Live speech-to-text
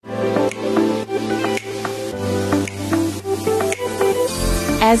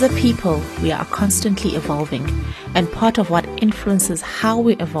As a people, we are constantly evolving, and part of what influences how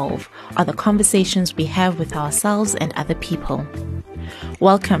we evolve are the conversations we have with ourselves and other people.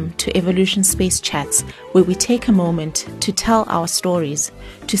 Welcome to Evolution Space Chats, where we take a moment to tell our stories,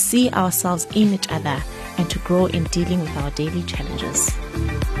 to see ourselves in each other, and to grow in dealing with our daily challenges.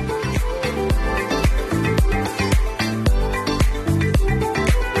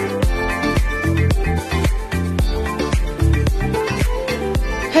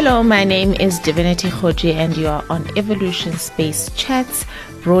 Hello, my name is Divinity Khoji and you are on Evolution Space Chats,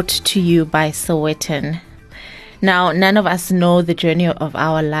 brought to you by Sowetan. Now, none of us know the journey of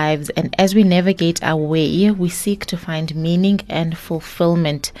our lives, and as we navigate our way, we seek to find meaning and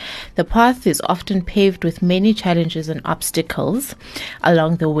fulfillment. The path is often paved with many challenges and obstacles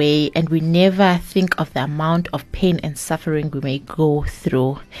along the way, and we never think of the amount of pain and suffering we may go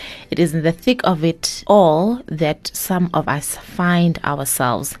through. It is in the thick of it all that some of us find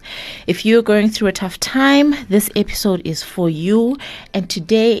ourselves. If you're going through a tough time, this episode is for you. And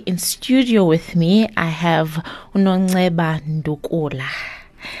today in studio with me, I have Unongceba Ndukola.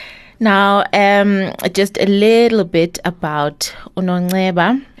 Now, just a little bit about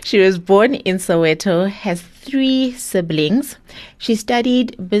Unongceba. She was born in Soweto, has 3 siblings. She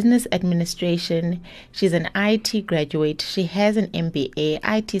studied business administration. She's an IT graduate. She has an MBA,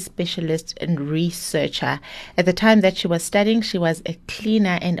 IT specialist and researcher. At the time that she was studying, she was a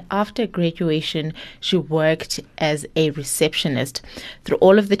cleaner, and after graduation, she worked as a receptionist. Through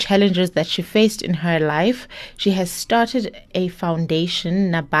all of the challenges that she faced in her life, she has started a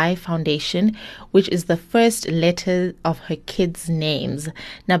foundation, Nabai Foundation, which is the first letter of her kids' names.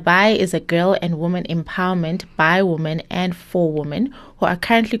 Nabai is a girl and woman empowerment by women and for women who are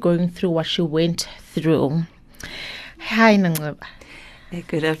currently going through what she went through. Hi, Nongceba.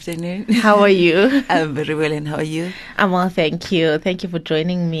 Good afternoon. How are you? I'm very well, and how are you? I'm well, thank you. Thank you for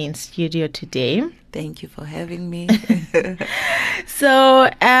joining me in studio today. Thank you for having me. So,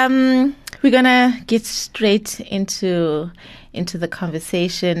 we're gonna get straight into the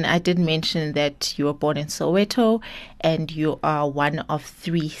conversation. I did mention that you were born in Soweto and you are one of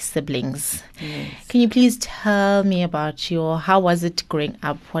 3 siblings. Yes. Can you please tell me about how was it growing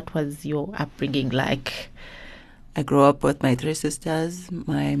up? What was your upbringing like? I grew up with my 3 sisters,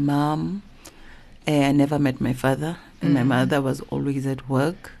 my mom. I never met my father, and my mother was always at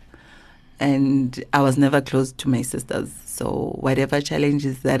work. And I was never close to my sisters. So whatever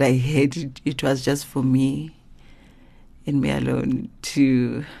challenges that I had, it was just for me and me alone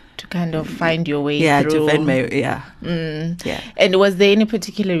to kind of find your way to through. find my, Yeah. And was there any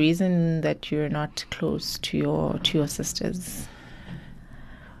particular reason that you're not close to your sisters?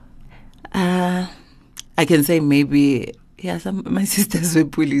 I can say maybe, my sisters were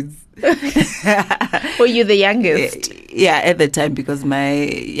bullies. Were you the youngest? Yeah, at the time, because my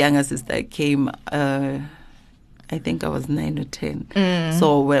younger sister came, I think I was 9 or 10.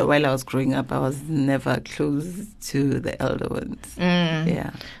 So while I was growing up, I was never close to the elder ones.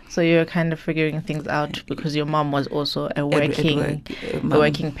 Yeah. So you were kind of figuring things out because your mom was also a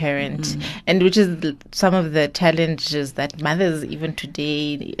working parent, and which is some of the challenges that mothers even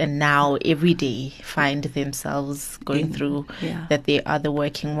today and now every day find themselves going through. Yeah. That they are the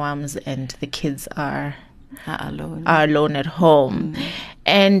working moms and the kids are alone at home.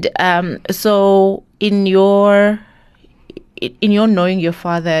 And so in your knowing your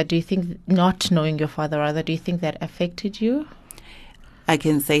father, not knowing your father rather, do you think that affected you? I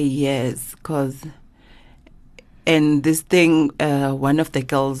can say yes, and this thing, one of the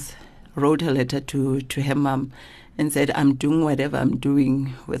girls wrote a letter to her mom and said, "I'm doing whatever I'm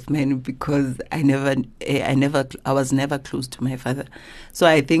doing with men because I was never close to my father." So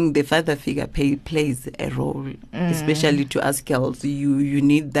I think the father figure plays a role, especially to us girls. You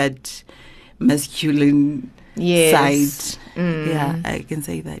need that masculine side. Yeah, I can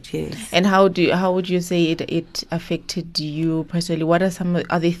say that, yes. And how would you say it affected you personally? What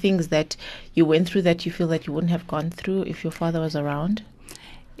are the things that you went through that you feel that you wouldn't have gone through if your father was around?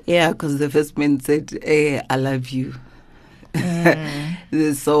 Yeah, because the first man said, "Hey, I love you."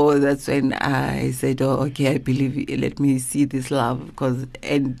 So that's when I said, "Oh, okay, I believe you. Let me see this love."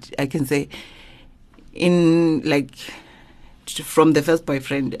 And I can say, from the first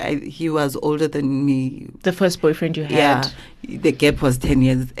boyfriend, he was older than me. The first boyfriend you had? Yeah, the gap was 10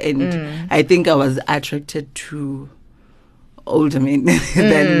 years. And I think I was attracted to older men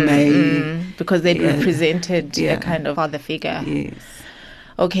than my... Because they represented a kind of father figure. Yes.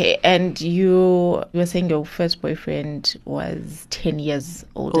 Okay, and you were saying your first boyfriend was 10 years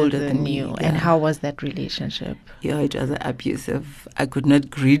older than me, you. yeah. And how was that relationship? Yeah, it was abusive. I could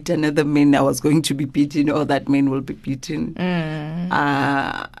not greet another man. I was going to be beaten, or that man will be beaten.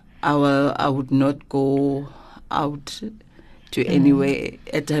 I would not go out to anywhere.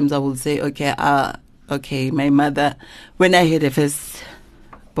 At times I would say, okay, my mother, when I had a first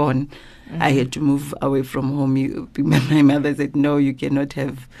born, I had to move away from home. My mother said, no, you cannot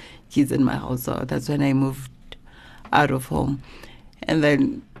have kids in my house. So that's when I moved out of home. And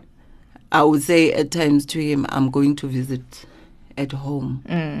then I would say at times to him, I'm going to visit at home.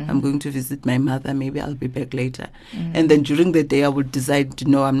 I'm going to visit my mother. Maybe I'll be back later. And then during the day, I would decide,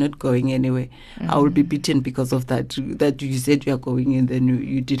 no, I'm not going anywhere. I will be beaten because of that you said you are going and then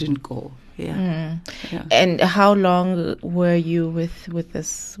you didn't go. Yeah. Yeah. And how long were you with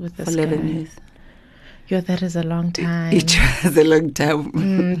this For 11 guy? years. Yeah, that is a long time. It was a long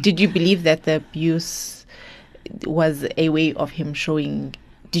time. Did you believe that the abuse was a way of him showing?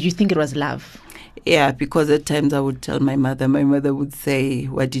 Did you think it was love? Yeah, because at times I would tell my mother. My mother would say,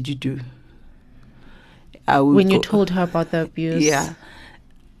 "What did you do?" When you told her about the abuse? Yeah.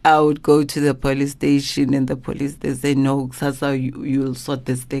 I would go to the police station and the police, they say, no, Sasa, you'll sort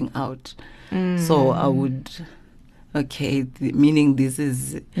this thing out. So I would, meaning this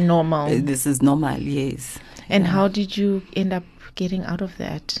is normal. This is normal, yes. And how did you end up getting out of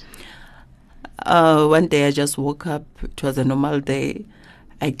that? One day I just woke up. It was a normal day.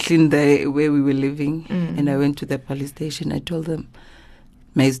 I cleaned the where we were living and I went to the police station. I told them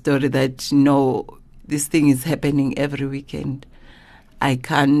my story that, no, this thing is happening every weekend. I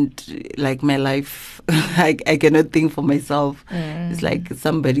can't, like my life, I cannot think for myself. It's like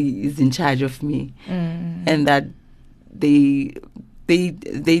somebody is in charge of me. And that they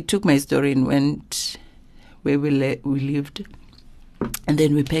took my story and went where we lived. And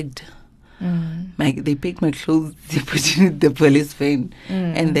then we packed. They picked my clothes, they put it in the police van,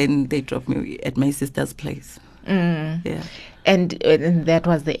 and then they dropped me at my sister's place. Yeah. And that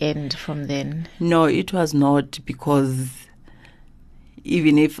was the end from then? No, it was not, because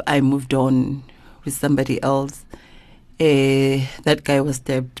even if I moved on with somebody else, that guy was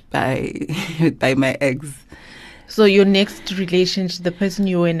stabbed by my ex. So your next relationship, the person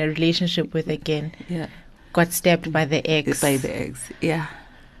you were in a relationship with again, got stabbed by the ex? By the ex, yeah.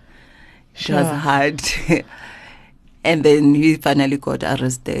 Sure. It was hard. And then he finally got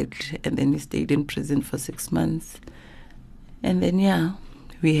arrested, and then he stayed in prison for 6 months. And then,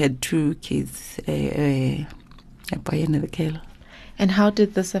 we had 2 kids, a boy and a girl. And how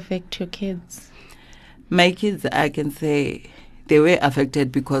did this affect your kids? My kids, I can say, they were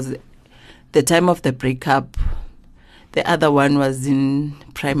affected because the time of the breakup, the other one was in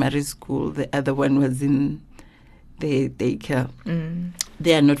primary school, the other one was in the daycare.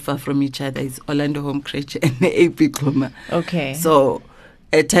 They are not far from each other. It's Orlando Home Crèche and AP Cloma. Okay. So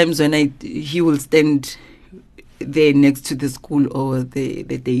at times when he will stand there next to the school or the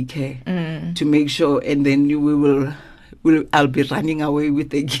daycare to make sure, and then I'll be running away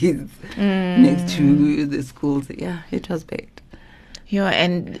with the kids next to the schools. Yeah, it was bad. Yeah,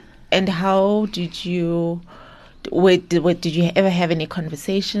 and how did you? Did you ever have any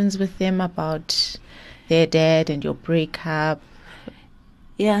conversations with them about their dad and your breakup?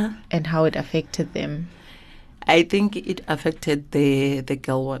 Yeah. And how it affected them? I think it affected the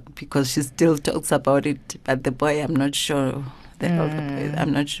girl one because she still talks about it, but the boy, I'm not sure.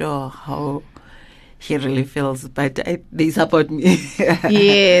 I'm not sure how he really feels, but they support me.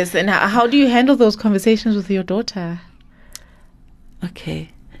 Yes, and how do you handle those conversations with your daughter? Okay.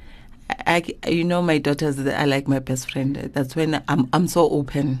 My daughters are like my best friend. That's when I'm so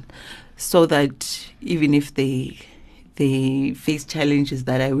open, so that even if they face challenges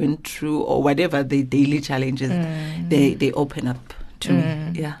that I went through or whatever the daily challenges, they open up to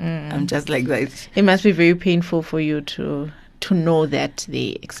me. Yeah, I'm just like that. It must be very painful for you to know that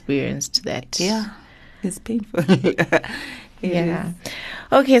they experienced that. Yeah, it's painful. Yeah.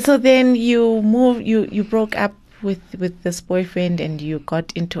 Okay, so then you broke up with this boyfriend and you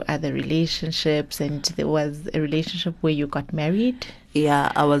got into other relationships, and there was a relationship where you got married.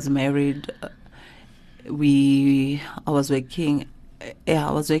 Yeah, I was married. I was working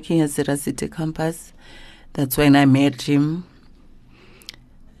at Sera City campus. That's when I met him.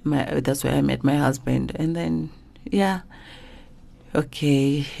 That's where I met my husband, and then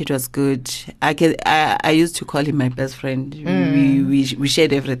it was good. I used to call him my best friend. We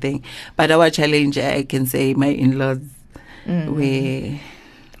shared everything, but our challenge, I can say, my in-laws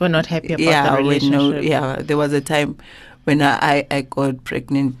were not happy about the relationship. There was a time when I got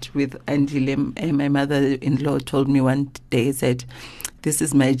pregnant with Angela, and my mother-in-law told me one day, said, this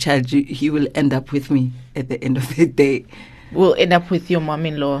is my child. He will end up with me at the end of the day. Will end up with your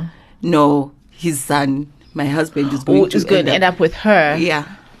mom-in-law? No, his son. My husband is going to end up with her. Yeah.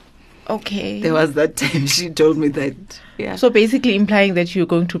 Okay. There was that time she told me that. Yeah. So basically implying that you're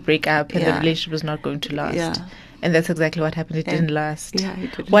going to break up and the relationship is not going to last. Yeah. And that's exactly what happened. It didn't last. Yeah,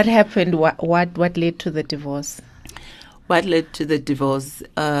 it didn't. What happened? What led to the divorce? What led to the divorce?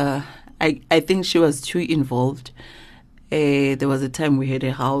 I think she was too involved. There was a time we had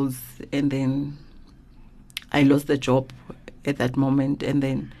a house, and then I lost the job at that moment, and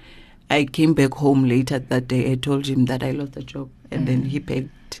then I came back home later that day. I told him that I lost the job, and then he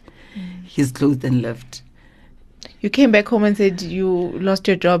packed his clothes and left. You came back home and said you lost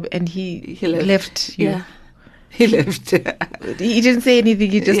your job, and he left you. Yeah, he left. He didn't say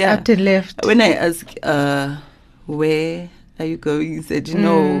anything. He just up and left. When I asked, where are you going? He said,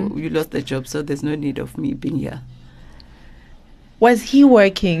 no, you lost the job, so there's no need of me being here. Was he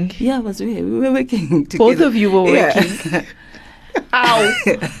working? Yeah, we were working together. Both of you were working. Ow.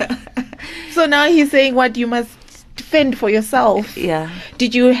 So now he's saying what you must fend for yourself. Yeah.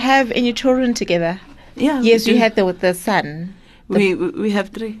 Did you have any children together? Yeah. Yes, you had the son. We have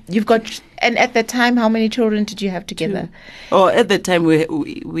 3. You've got, and at the time, how many children did you have together? 2. Oh, at the time I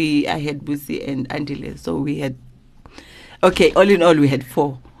had Busi and Andile, so we had. Okay, all in all, we had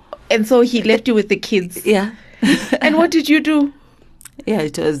 4. And so he left you with the kids. Yeah. And what did you do? Yeah,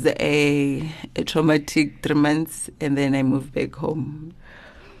 it was a traumatic 3 months, and then I moved back home.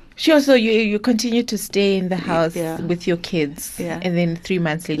 Sure, so you continued to stay in the house with your kids. Yeah. And then 3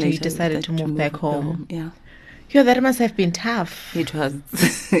 months later you decided to move back home. Yeah. Yeah, that must have been tough. It was.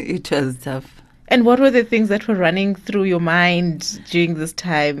 It was tough. And what were the things that were running through your mind during this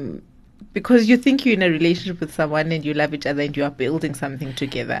time? Because you think you're in a relationship with someone and you love each other and you are building something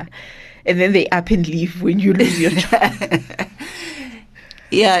together. And then they up and leave when you lose your job.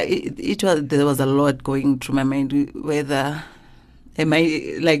 Yeah, it was. There was a lot going through my mind. Whether am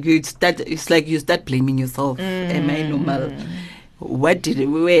I like you start? It's like you start blaming yourself. Am I normal?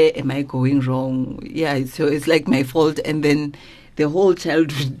 Where am I going wrong? Yeah, so it's like my fault, and then the whole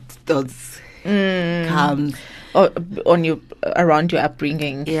childhood thoughts comes on you around your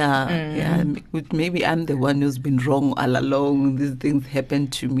upbringing. Yeah. Maybe I'm the one who's been wrong all along. These things happen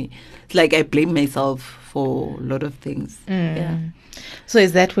to me. It's like I blame myself for a lot of things. Yeah. So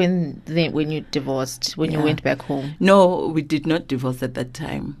is that when you divorced, when you went back home? No, we did not divorce at that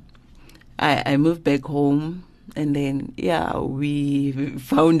time. I moved back home, and then we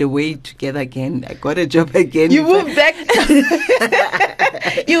found a way together again. I got a job again. You moved back.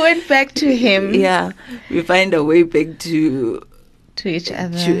 You went back to him. Yeah, we find a way back to each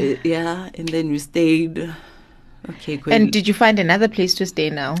other. And then we stayed. Okay, good. And did you find another place to stay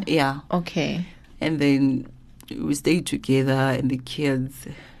now? Yeah. Okay. And then we stayed together, and the kids,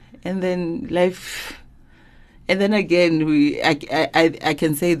 and then life. And then again, I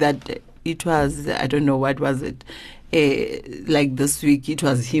can say that it was, I don't know, what was it? Like this week, it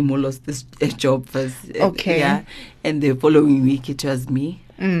was him who lost this job first. Okay. Yeah. And the following week, it was me.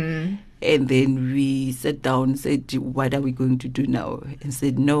 Mm. And then we sat down and said, what are we going to do now? And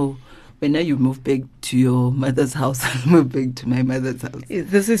said, no, when you move back to your mother's house, I'll move back to my mother's house.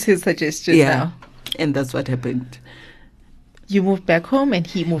 This is his suggestion now. And that's what happened. You moved back home and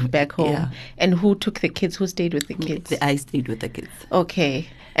he moved back home. Yeah. And who took the kids? Who stayed with the kids? I stayed with the kids. Okay.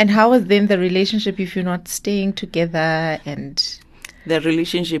 And how was then the relationship if you're not staying together? And the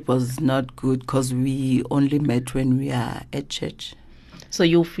relationship was not good because we only met when we are at church. So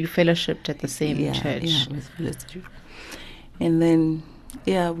you fellowshipped at the same church? Yeah, with fellowship. And then,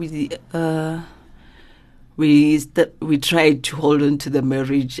 we tried to hold on to the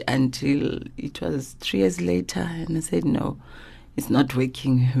marriage until it was 3 years later, and I said, no, it's not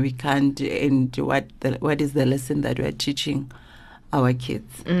working. We can't. And what is the lesson that we're teaching our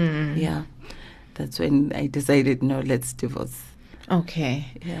kids? Yeah, that's when I decided, no, let's divorce. Okay.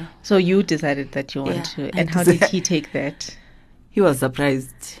 Yeah. So you decided that you want to, and how did he take that? He was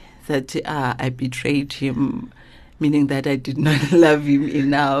surprised that I betrayed him, meaning that I did not love him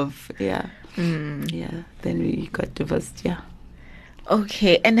enough. Yeah. Yeah. Then we got divorced. Yeah.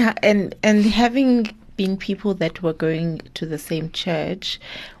 Okay. And having been people that were going to the same church,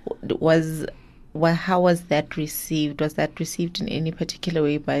 how was that received? Was that received in any particular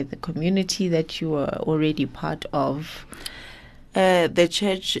way by the community that you were already part of? The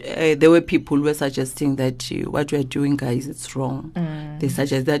church, there were people who were suggesting that what we are doing, guys, it's wrong. They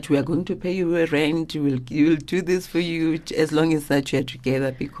suggest that we are going to pay you a rent, we will do this for you as long as that you are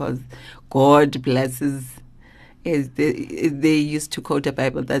together, because God blesses. They used to quote a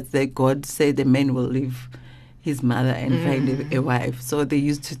Bible that God said the man will leave his mother and find a wife. So they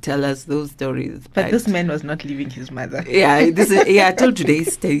used to tell us those stories. But this man was not leaving his mother. Yeah, till today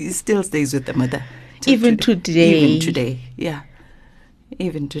he still stays with the mother. Even today. Even today, yeah.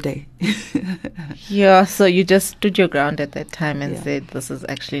 Even today. Yeah, so you just stood your ground at that time and said, this is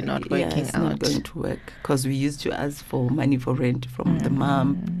actually not working it's out. Not going to work, because we used to ask for money for rent from the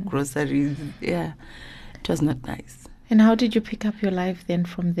mom, groceries. Yeah, it was not nice. And how did you pick up your life then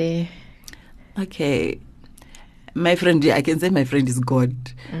from there? Okay. My friend, I can say my friend is God,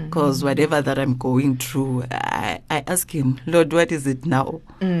 because whatever that I'm going through, I ask him, Lord, what is it now?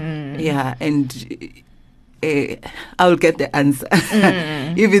 Yeah, and I'll get the answer.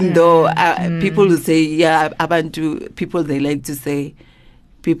 Even though people will say, Abantu, people they like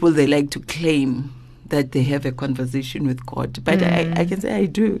to claim that they have a conversation with God. But I can say I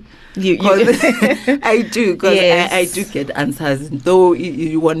do. I do, because I do get answers, though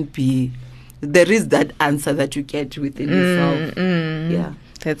you won't be. There is that answer that you get within yourself. Yeah.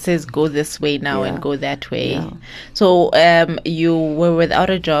 That says go this way now and go that way. Yeah. So you were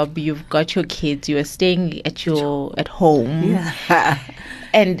without a job, you've got your kids, you were staying at home. Yeah.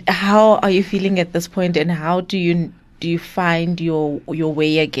 And how are you feeling at this point, and how do you find your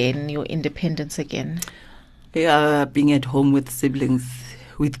way again, your independence again? Yeah, being at home with siblings,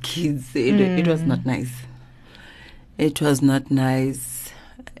 with kids, it was not nice. It was not nice.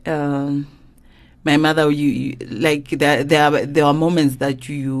 My mother, there are moments that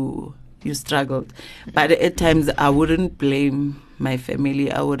you struggled, but at times I wouldn't blame my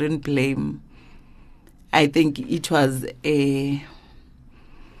family. I wouldn't blame. I think it was a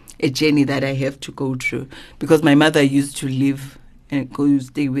journey that I have to go through, because my mother used to live and go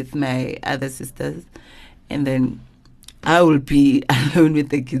stay with my other sisters, and then I will be alone with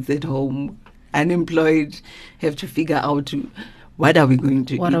the kids at home, unemployed, have to figure out what are we going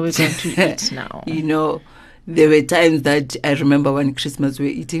to eat now? You know, there were times that I remember one Christmas we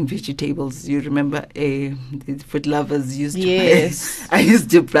were eating vegetables. You remember the food lovers used to yes. I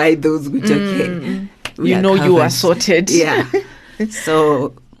used to buy those, which okay. You are sorted. Yeah.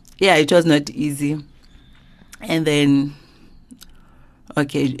 So, yeah, it was not easy. And then,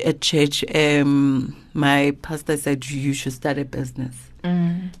 okay, at church, my pastor said you should start a business.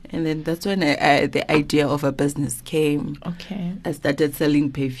 And then that's when the idea of a business came. Okay. I started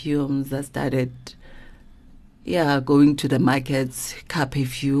selling perfumes. I started, going to the markets, car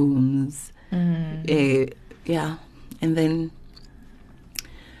perfumes. And then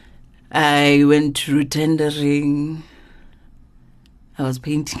I went through tendering. I was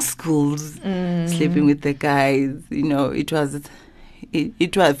painting schools, sleeping with the guys. You know, it was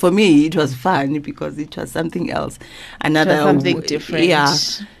for me. It was fun because it was something else. Something different. Yeah.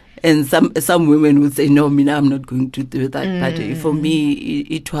 And some women would say, no, Mina, I'm not going to do that. But for me,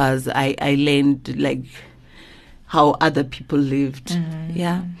 it was, I learned like how other people lived.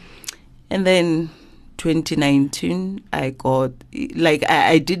 Yeah. And then 2019, I got,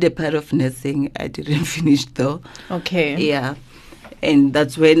 I did a part of nursing. I didn't finish though. Okay. Yeah. And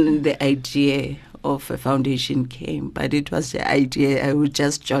that's when the idea of a foundation came. But it was the idea, I would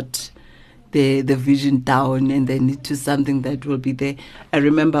just jot the vision down and then into something that will be there. I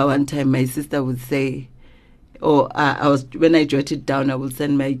remember one time my sister would say, when I jot it down, I would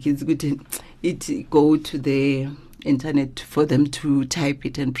send my kids go to the internet for them to type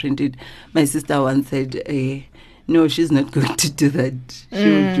it and print it. My sister once said, no, she's not going to do that. She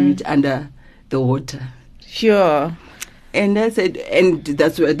will do it under the water. Sure. And I said, and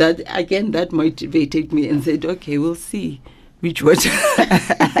that's where that motivated me and said, okay, we'll see which water.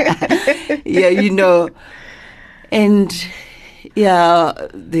 Yeah, you know. And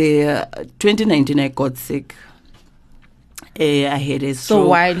the 2019 I got sick. I had a stroke. So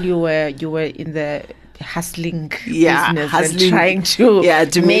while you were in the hustling business and trying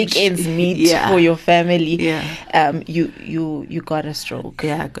to make ends meet for your family, you got a stroke.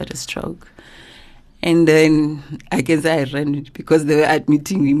 Yeah, I got a stroke. And then I can say I ran because they were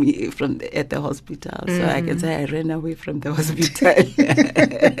admitting me at the hospital. So I can say I ran away from the hospital.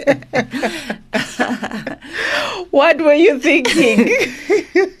 What were you thinking?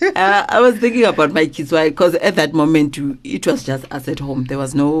 I was thinking about my kids. Why? Because at that moment, it was just us at home. There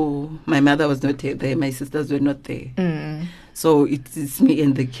was my mother was not there. My sisters were not there. So it's me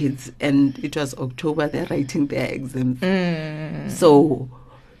and the kids. And it was October. They're writing their exams. So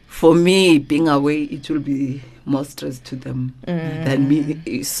for me, being away, it will be more stress to them than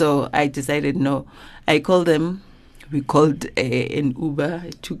me. So I decided, no. I called them. We called an Uber.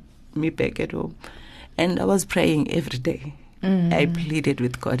 It took me back at home. And I was praying every day. I pleaded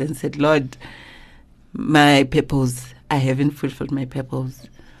with God and said, Lord, my purpose, I haven't fulfilled my purpose.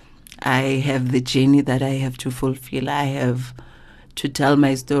 I have the journey that I have to fulfill. I have to tell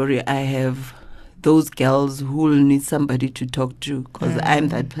my story. I have those girls who will need somebody to talk to, because I'm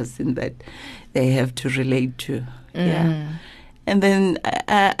that person that they have to relate to. Yeah. And then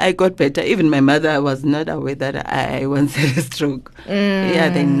I got better. Even my mother was not aware that I once had a stroke. Yeah,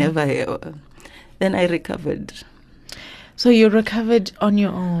 they never. Then I recovered. So you recovered on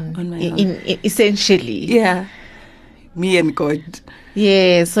your own? On my own. Essentially. Yeah. Me and God.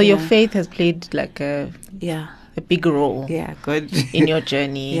 Yeah. So your faith has played like a big role. Yeah, God. In your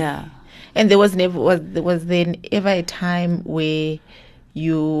journey. Yeah. And there was there ever a time where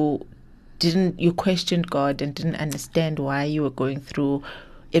you questioned God and didn't understand why you were going through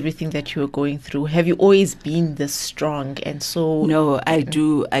everything that you were going through? Have you always been this strong? And so no, I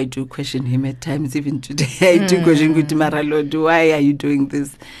do question him at times. Even today, I do question Mara Lord, why are you doing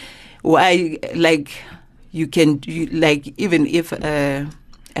this? Why, like, like, even if a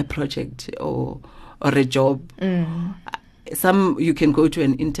project or a job, some you can go to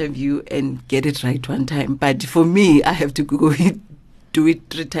an interview and get it right one time, but for me, I have to go do it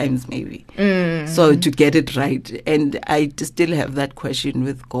 3 times maybe, so to get it right. And I still have that question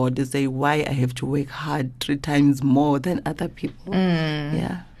with God to say why I have to work hard 3 times more than other people.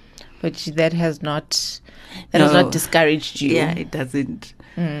 Yeah, but that has not discouraged you. Yeah, it doesn't.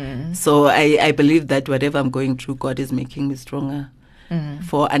 So I believe that whatever I'm going through, God is making me stronger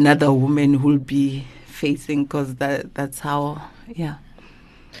for another woman who'll be facing, because that's how. Yeah.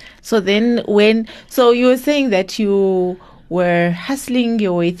 So then so you were saying that you were hustling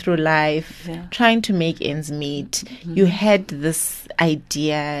your way through life, trying to make ends meet. You had this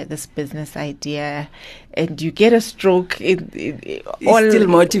idea, this business idea, and you get a stroke. It still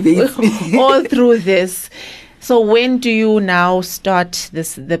motivates me all through this. So when do you now start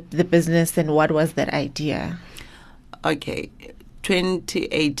the business, and what was that idea? Okay,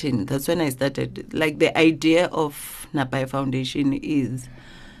 2018. That's when I started. Like, the idea of Nabai Foundation is,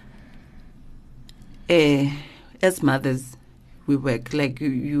 as mothers, we work like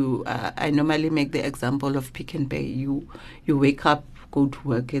you. I normally make the example of Pick n Pay. You wake up, go to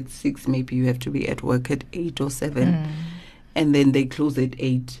work at 6. Maybe you have to be at work at 8 or 7, and then they close at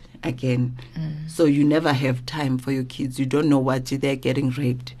 8 again. So you never have time for your kids. You don't know what they're getting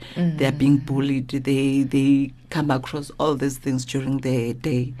raped. They're being bullied. They come across all these things during the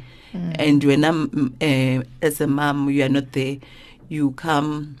day. And when I'm as a mom, you are not there. You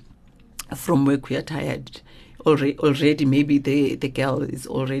come from work, we are tired. Already maybe the girl is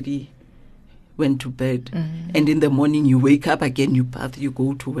already went to bed, and in the morning you wake up again, you bath, you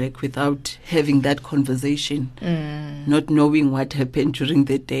go to work without having that conversation, not knowing what happened during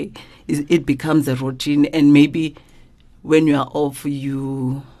the day. It becomes a routine, and maybe when you are off,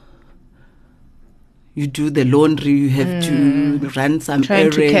 you do the laundry, you have to run some errands.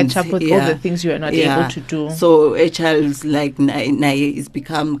 Trying to catch up with all the things you are not able to do. So a child's like Naye is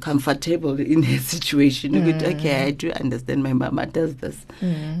become comfortable in her situation. Okay, I do understand my mama does this.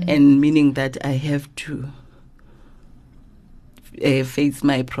 And meaning that I have to face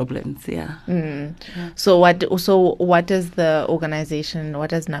my problems, So what does the organization, what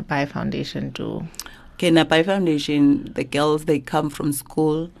does Nabai Foundation do? Okay, Nabai Foundation, the girls, they come from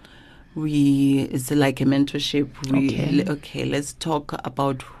school. It's like a mentorship. Okay, let's talk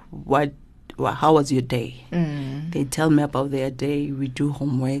about how was your day? They tell me about their day. We do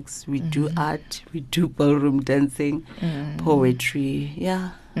homeworks, we do art, we do ballroom dancing, poetry,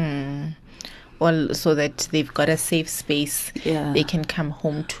 All so that they've got a safe space they can come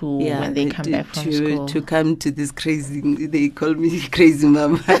home to when they come back from school. To come to this crazy, they call me crazy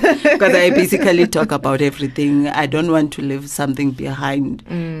mom, because I basically talk about everything. I don't want to leave something behind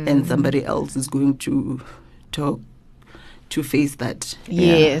and somebody else is going to face that.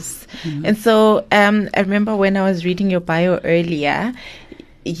 Yes. And so I remember when I was reading your bio earlier,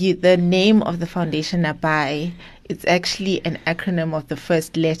 the name of the foundation, Nabai, it's actually an acronym of the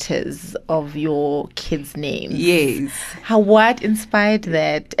first letters of your kids' names. Yes. What inspired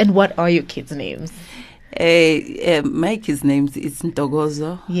that, and what are your kids' names? My kids' names is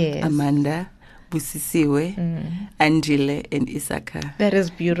Ntogozo, Amanda, Busisiwe, Angile, and Isaka. That is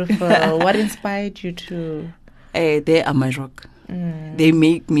beautiful. What inspired you to? They are my rock. They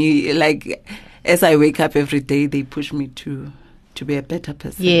make me, like, as I wake up every day, they push me to be a better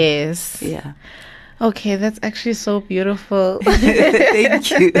person. Yes. Yeah. Okay, that's actually so beautiful.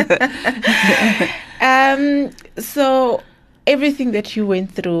 Thank you. So everything that you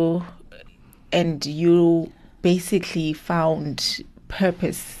went through, and you basically found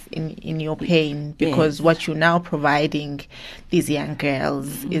purpose in your pain, because what you're now providing these young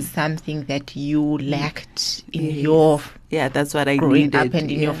girls is something that you lacked in your that's what I growing needed. up and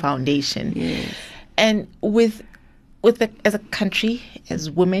in your foundation. Yes. And as a country, as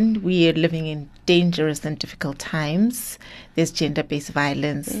women, we are living in dangerous and difficult times. There's gender-based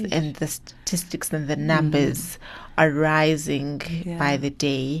violence, and the statistics and the numbers are rising by the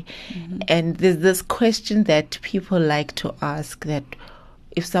day. And there's this question that people like to ask, that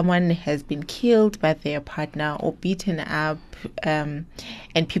if someone has been killed by their partner or beaten up, and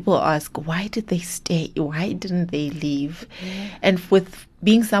people ask, why did they stay? Why didn't they leave? And with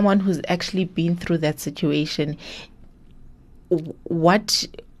being someone who's actually been through that situation, what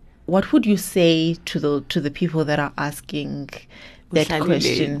would you say to the people that are asking that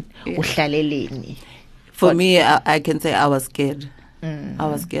question? For me, I can say I was scared. I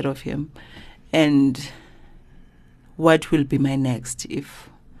was scared of him. And what will be my next if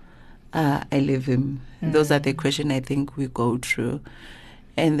I leave him? Those are the questions I think we go through.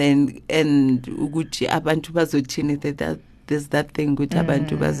 And then, ukuthi abantu bazothini, there's that thing, ukuthi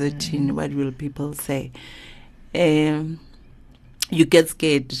abantu bazothini, what will people say? You get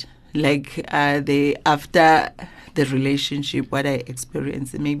scared, like after the relationship, what I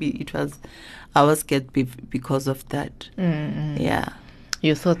experienced, maybe I was scared because of that. Yeah.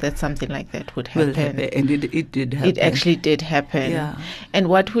 You thought that something like that would happen. And it did happen. It actually did happen. Yeah. And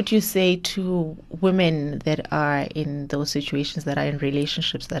what would you say to women that are in those situations, that are in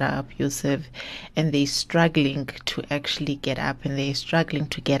relationships that are abusive, and they're struggling to actually get up, and they're struggling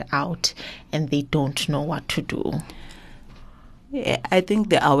to get out, and they don't know what to do? Yeah, I think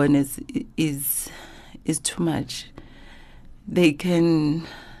the awareness is too much. They can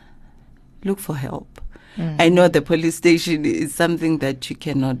look for help. I know the police station is something that you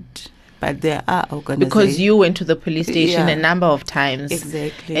cannot, but there are organizations. Because you went to the police station a number of times.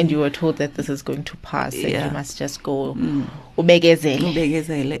 Exactly. And you were told that this is going to pass and you must just go.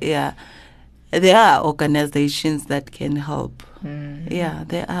 Ubegezele. Yeah. There are organizations that can help. Yeah,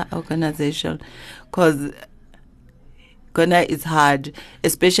 there are organizations. Because it's hard,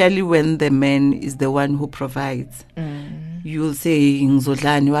 especially when the man is the one who provides. You'll say,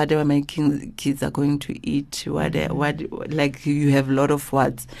 "Ngizodlani, whatever my kids are going to eat, what like you have a lot of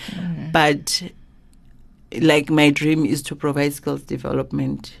words." But like my dream is to provide skills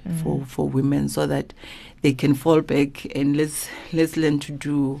development for women, so that they can fall back and let's learn to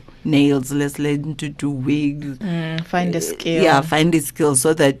do nails, let's learn to do wigs. Find a skill. Yeah, find a skill,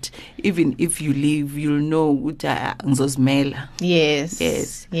 so that even if you leave, you'll know ukuthi ngizozimela. Yes.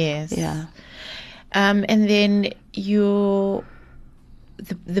 Yeah. And then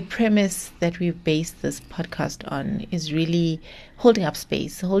the premise that we've based this podcast on is really holding up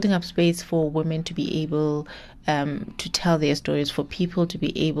space for women to be able to tell their stories, for people to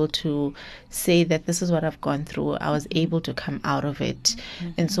be able to say that this is what I've gone through, I was able to come out of it.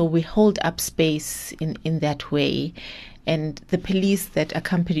 And so we hold up space in that way. And the police that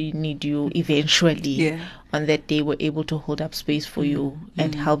accompanied you eventually on that day were able to hold up space for you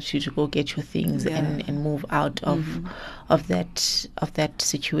and helped you to go get your things and move out of that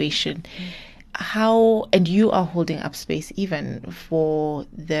situation. How, and you are holding up space even for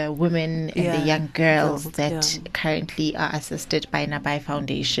the women and the young girls that currently are assisted by Nabai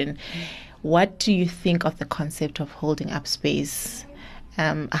Foundation. What do you think of the concept of holding up space?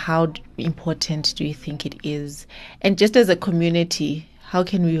 How important do you think it is? And just as a community, how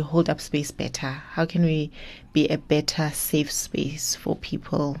can we hold up space better? How can we be a better safe space for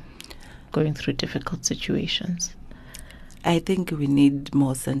people going through difficult situations? I think we need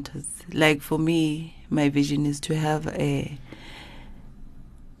more centers. Like for me, my vision is to have a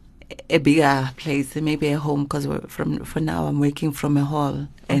bigger place, maybe a home, because for now I'm working from a hall,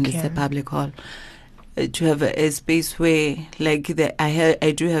 and it's a public hall. To have a space where, like,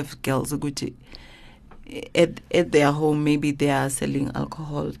 I do have girls at their home, maybe they are selling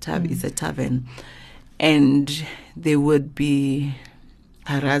alcohol. It's a tavern, and they would be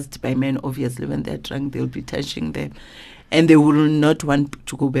harassed by men. Obviously, when they're drunk, they'll be touching them, and they will not want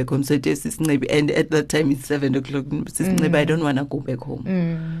to go back home. So just and at that time it's 7 o'clock. I don't want to go back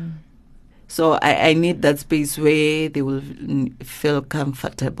home. So I need that space where they will feel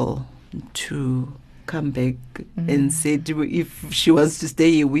comfortable to come back and say, if she wants to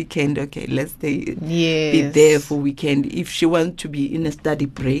stay a weekend, okay, let's stay, be there for weekend. If she wants to be in a study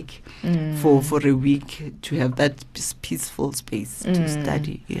break for a week, to have that peaceful space to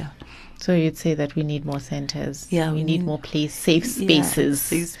study. So you'd say that we need more centers. We need more safe spaces.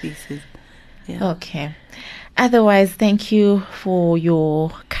 Safe spaces. Okay. Otherwise, thank you for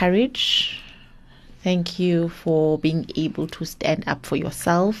your courage. Thank you for being able to stand up for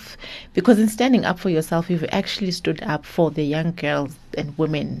yourself, because in standing up for yourself, you've actually stood up for the young girls and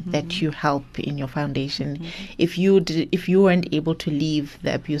women that you help in your foundation. If you weren't able to leave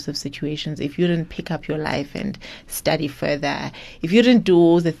the abusive situations, if you didn't pick up your life and study further, if you didn't do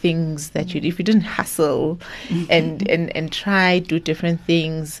all the things that if you didn't hustle and try do different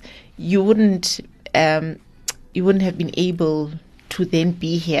things, you wouldn't have been able to then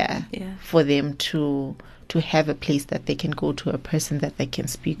be here for them to have a place that they can go to, a person that they can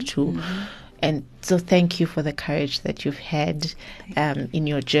speak to. And so thank you for the courage that you've had in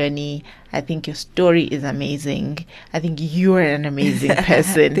your journey. I think your story is amazing. I think you are an amazing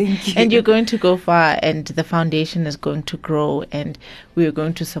person. Thank you. And you're going to go far, and the foundation is going to grow, and we're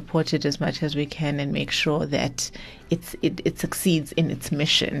going to support it as much as we can and make sure that it succeeds in its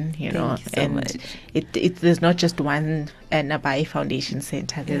mission, you know. Thank you so much. There's not just one Nabai Foundation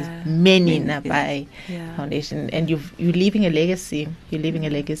Center. There's many Nabai Foundation, and you're leaving a legacy. You're leaving a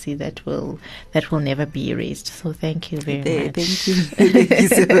legacy that will never be erased. So thank you very much. Thank you. Thank you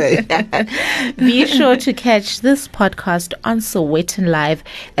so much. Be sure to catch this podcast on Sowetan Live,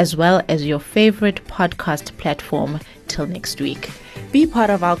 as well as your favorite podcast platform. Till next week. Be part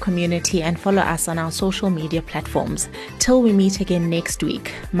of our community and follow us on our social media platforms. Till we meet again next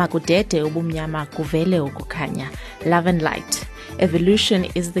week. Makudete ubumnyama kuvele ukukhanya. Love and light. Evolution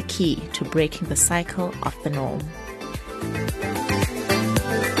is the key to breaking the cycle of the norm.